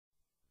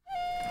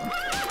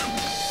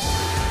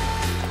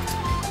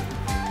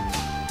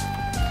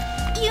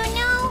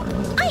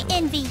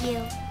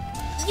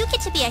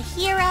get to be a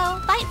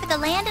hero, fight for the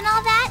land and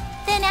all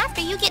that, then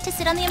after you get to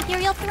sit on the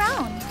Imperial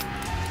throne.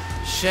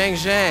 Shang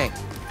Xiang,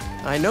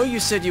 I know you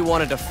said you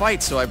wanted to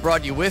fight, so I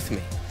brought you with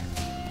me.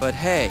 But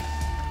hey,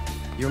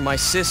 you're my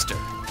sister.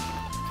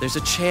 There's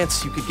a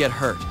chance you could get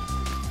hurt.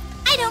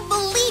 I don't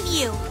believe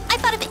you! I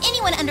thought if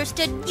anyone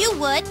understood, you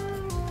would.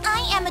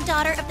 I am a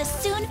daughter of the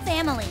Sun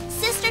family,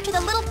 sister to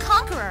the little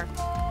conqueror.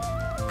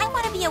 I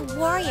want to be a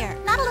warrior,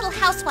 not a little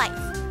housewife.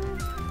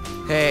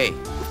 Hey,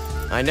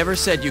 I never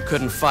said you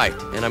couldn't fight,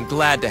 and I'm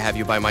glad to have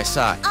you by my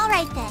side. All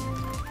right then.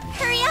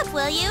 Hurry up,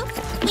 will you?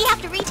 We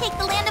have to retake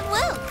the land of Wu.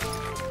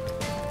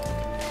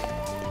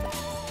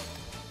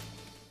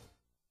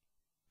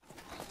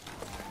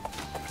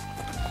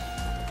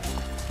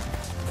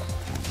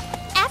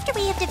 After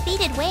we have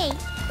defeated Wei,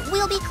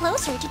 we'll be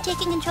closer to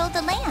taking control of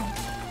the land.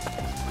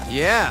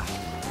 Yeah,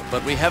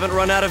 but we haven't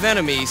run out of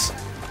enemies.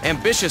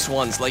 Ambitious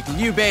ones like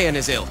Liu Bei and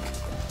his ilk.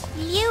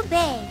 Liu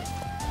Bei.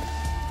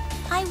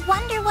 I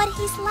wonder what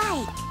he's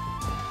like.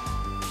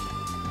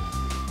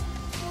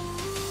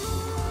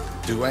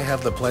 Do I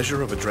have the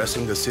pleasure of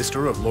addressing the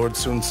sister of Lord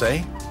Sun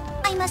Ce?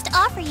 I must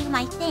offer you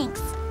my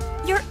thanks.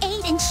 Your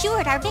aid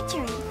ensured our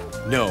victory.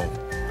 No.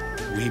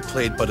 We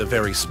played but a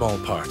very small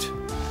part.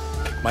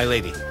 My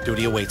lady,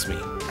 duty awaits me.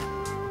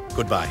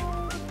 Goodbye.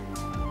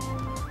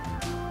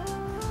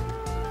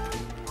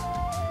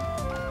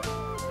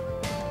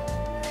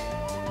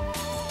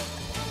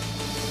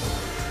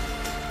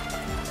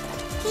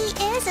 He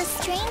is a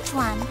strange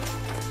one.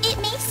 It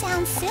may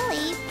sound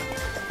silly,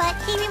 but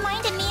he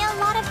reminded me a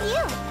lot of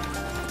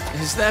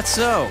you. Is that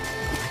so?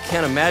 I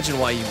can't imagine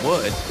why you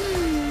would.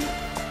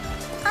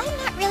 I'm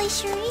not really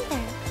sure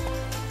either.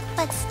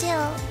 But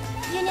still,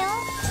 you know,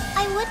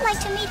 I would like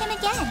to meet him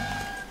again.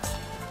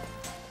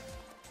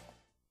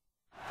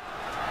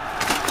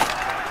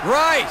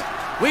 Right!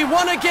 We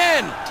won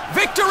again!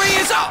 Victory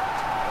is up!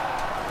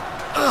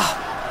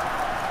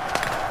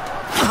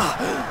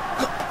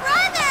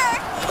 Brother!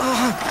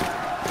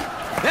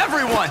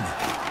 Everyone!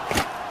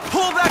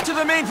 Pull back to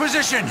the main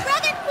position!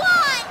 Brother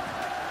Quan!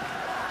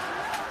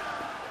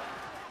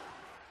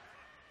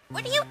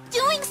 What are you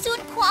doing,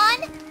 Sun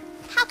Quan?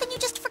 How can you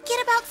just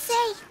forget about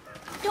Sei?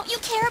 Don't you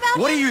care about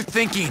him? What are you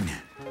thinking?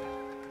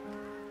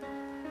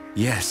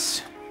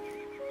 Yes.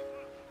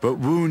 But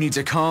Wu needs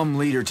a calm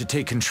leader to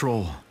take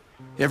control.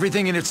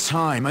 Everything in its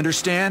time,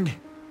 understand?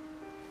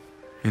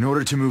 In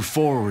order to move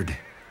forward,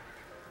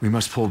 we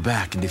must pull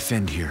back and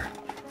defend here.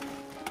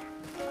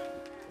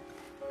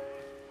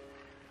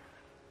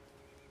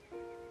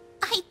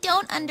 I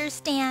don't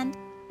understand.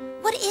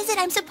 What is it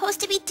I'm supposed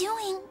to be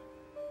doing?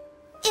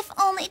 If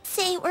only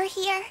Sei were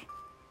here.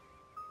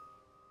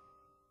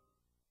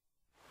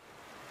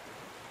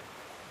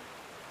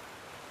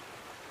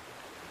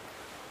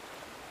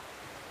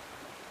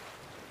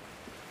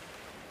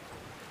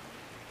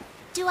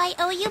 Do I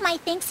owe you my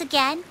thanks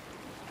again?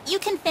 You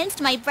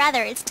convinced my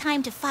brother it's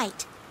time to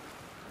fight.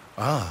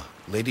 Ah,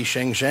 Lady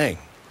Shang Xiang.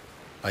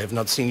 I have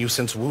not seen you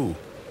since Wu.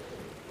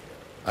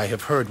 I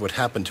have heard what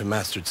happened to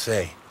Master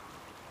Sei.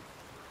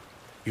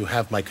 You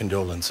have my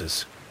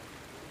condolences.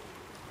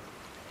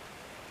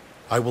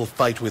 I will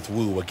fight with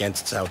Wu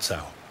against Cao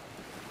Cao.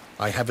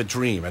 I have a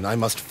dream and I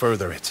must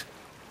further it.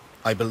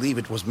 I believe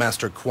it was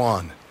Master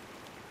Quan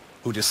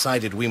who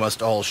decided we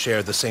must all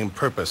share the same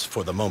purpose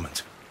for the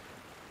moment.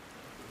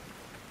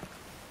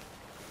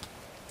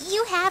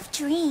 You have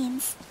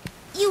dreams.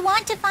 You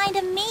want to find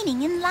a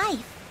meaning in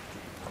life.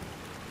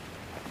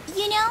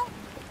 You know,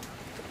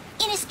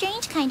 in a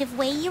strange kind of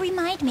way, you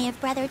remind me of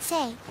Brother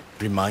Sei.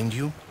 Remind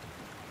you?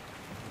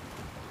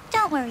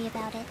 Don't worry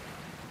about it.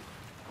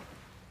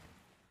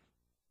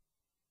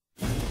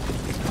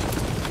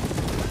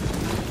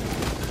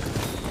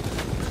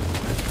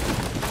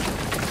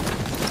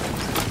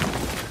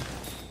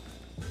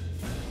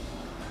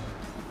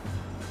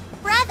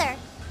 Brother,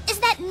 is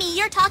that me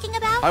you're talking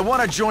about? I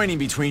want a joining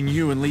between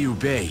you and Liu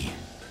Bei.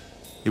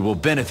 It will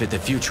benefit the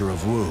future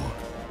of Wu.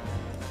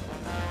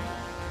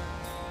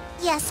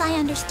 Yes, I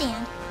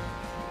understand.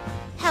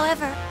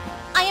 However,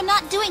 I am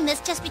not doing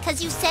this just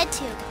because you said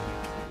to.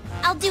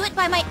 I'll do it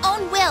by my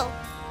own will.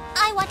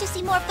 I want to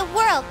see more of the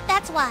world,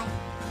 that's why.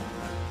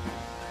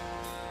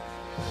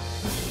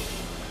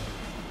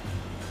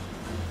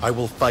 I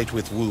will fight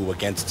with Wu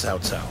against Cao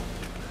Cao.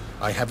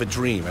 I have a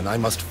dream and I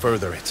must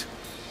further it.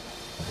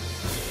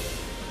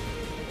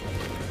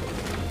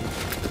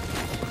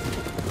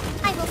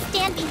 I will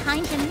stand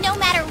behind him no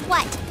matter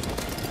what.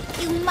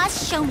 You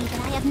must show me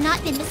that I have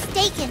not been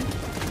mistaken,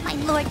 my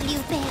Lord Liu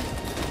Bei.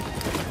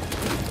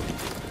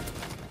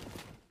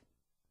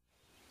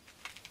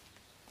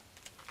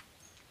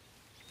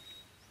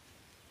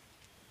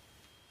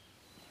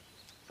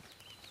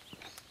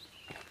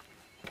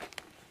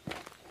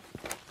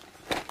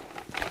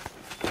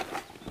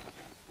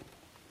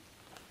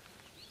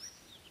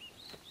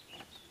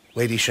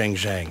 Lady Shang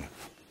Xiang,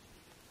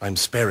 I'm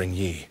sparing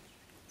Yi.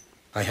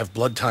 I have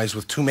blood ties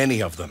with too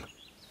many of them.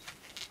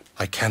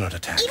 I cannot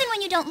attack. Even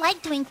when you don't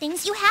like doing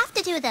things, you have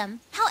to do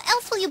them. How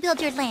else will you build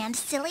your land,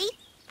 silly?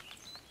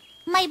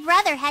 My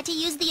brother had to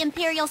use the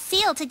Imperial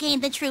Seal to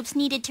gain the troops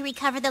needed to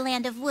recover the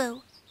land of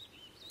Wu.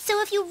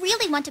 So if you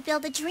really want to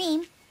build a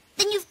dream,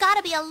 then you've got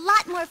to be a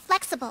lot more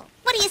flexible.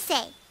 What do you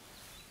say?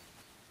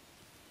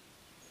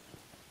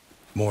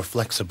 More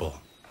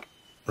flexible.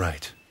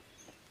 Right.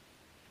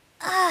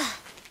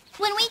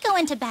 When we go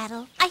into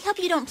battle, I hope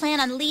you don't plan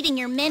on leading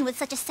your men with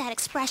such a sad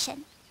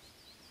expression.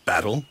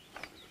 Battle?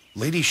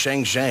 Lady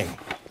Shang Xiang,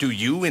 do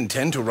you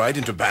intend to ride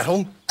into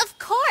battle? Of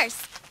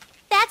course!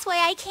 That's why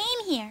I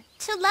came here,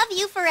 to love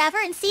you forever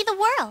and see the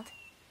world.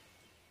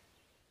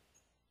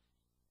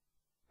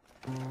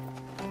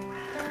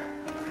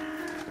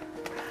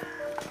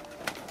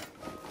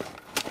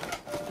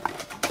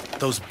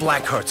 Those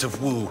Blackhearts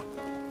of Wu.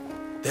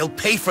 They'll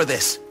pay for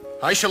this.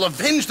 I shall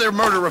avenge their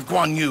murder of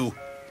Guan Yu.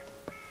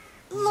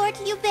 Lord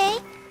Liu Bei?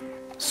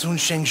 Sun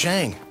Shang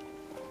Xiang.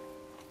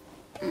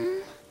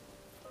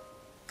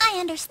 I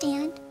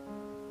understand.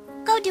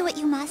 Go do what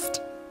you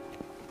must.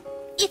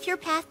 If your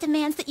path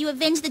demands that you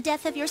avenge the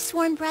death of your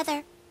sworn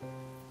brother,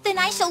 then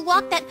I shall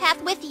walk that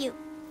path with you.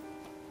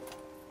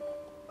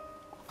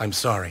 I'm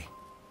sorry.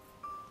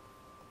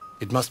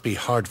 It must be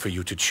hard for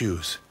you to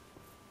choose.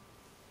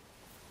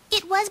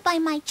 It was by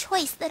my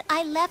choice that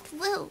I left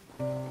Wu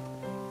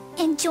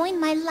and joined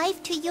my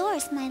life to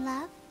yours, my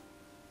love.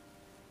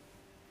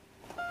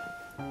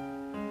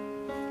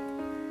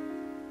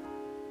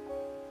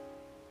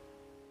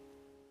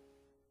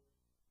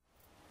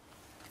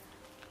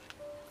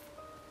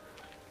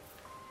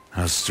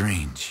 How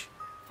strange.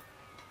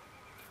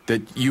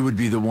 That you would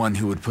be the one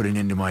who would put an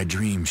end to my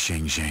dream,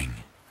 Shang Xiang.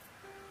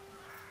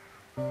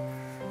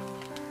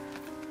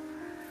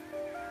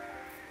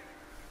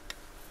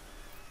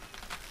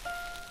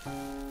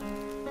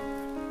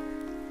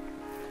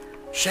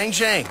 Shang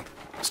Xiang,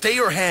 stay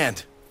your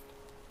hand.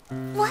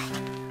 What?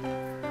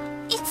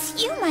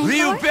 It's you, my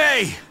Liu lord?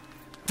 Bei!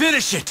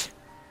 Finish it!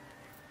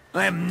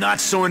 I am not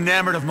so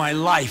enamored of my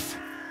life.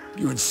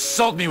 You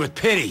insult me with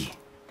pity.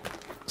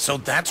 So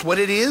that's what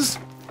it is?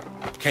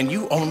 Can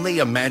you only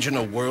imagine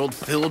a world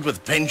filled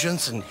with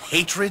vengeance and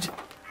hatred?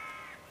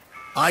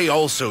 I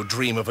also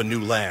dream of a new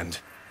land,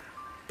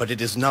 but it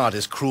is not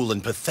as cruel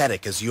and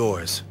pathetic as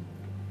yours.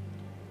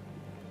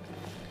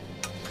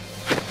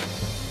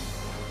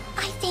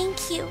 I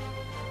thank you,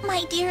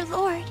 my dear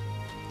lord.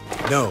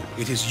 No,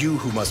 it is you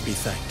who must be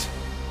thanked,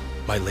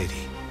 my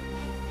lady.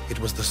 It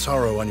was the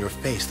sorrow on your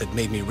face that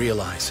made me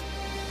realize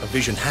a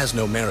vision has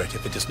no merit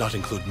if it does not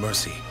include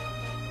mercy.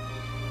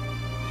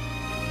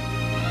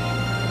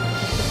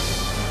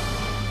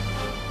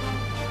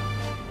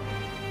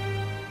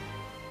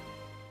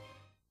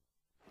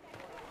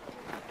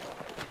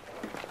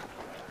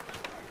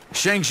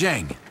 Shang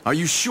Xiang, are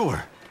you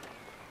sure?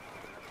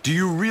 Do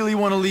you really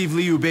want to leave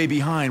Liu Bei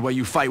behind while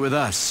you fight with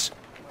us?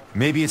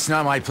 Maybe it's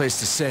not my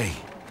place to say,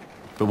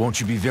 but won't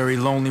you be very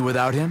lonely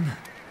without him?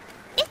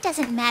 It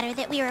doesn't matter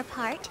that we are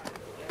apart.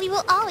 We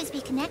will always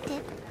be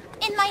connected.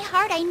 In my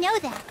heart, I know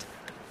that.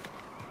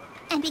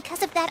 And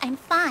because of that, I'm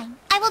fine.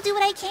 I will do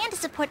what I can to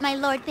support my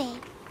Lord Bei.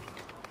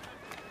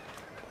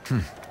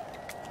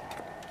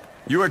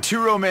 You are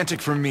too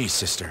romantic for me,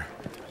 sister.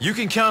 You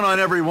can count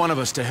on every one of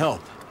us to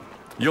help.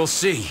 You'll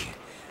see.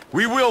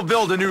 We will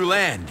build a new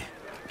land.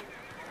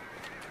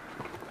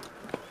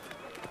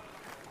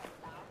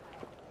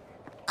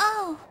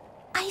 Oh,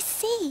 I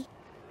see.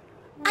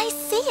 I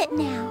see it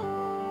now.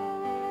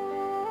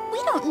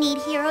 We don't need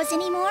heroes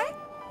anymore.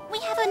 We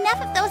have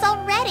enough of those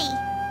already.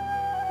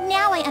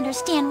 Now I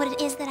understand what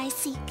it is that I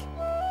seek.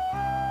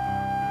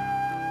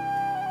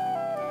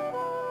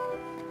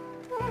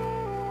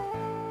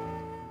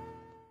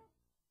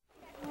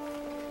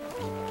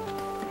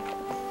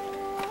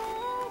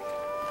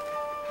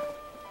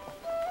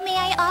 May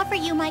I offer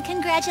you my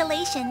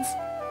congratulations.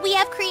 We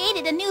have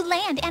created a new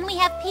land and we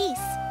have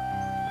peace.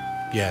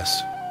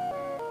 Yes.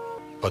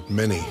 But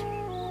many,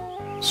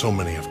 so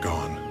many have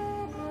gone.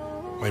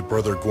 My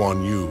brother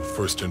Guan Yu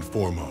first and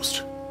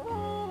foremost.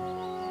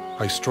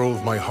 I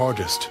strove my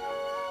hardest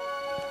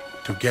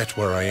to get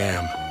where I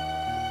am,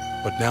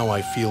 but now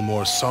I feel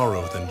more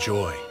sorrow than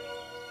joy.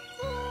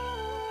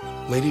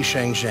 Lady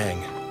Shang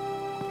Xiang,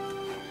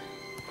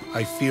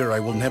 I fear I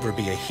will never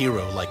be a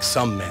hero like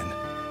some men,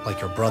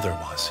 like your brother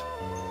was.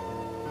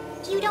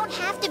 You don't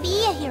have to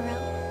be a hero.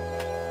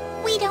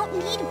 We don't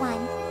need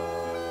one.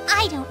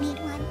 I don't need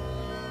one.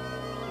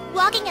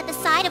 Walking at the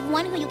side of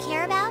one who you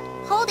care about,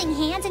 holding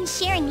hands and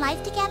sharing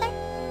life together,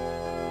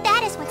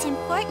 that is what's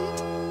important.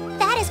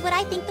 That is what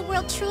I think the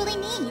world truly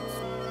needs.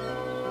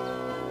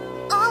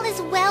 All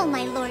is well,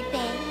 my Lord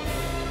Bei.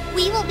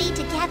 We will be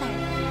together,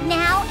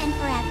 now and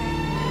forever.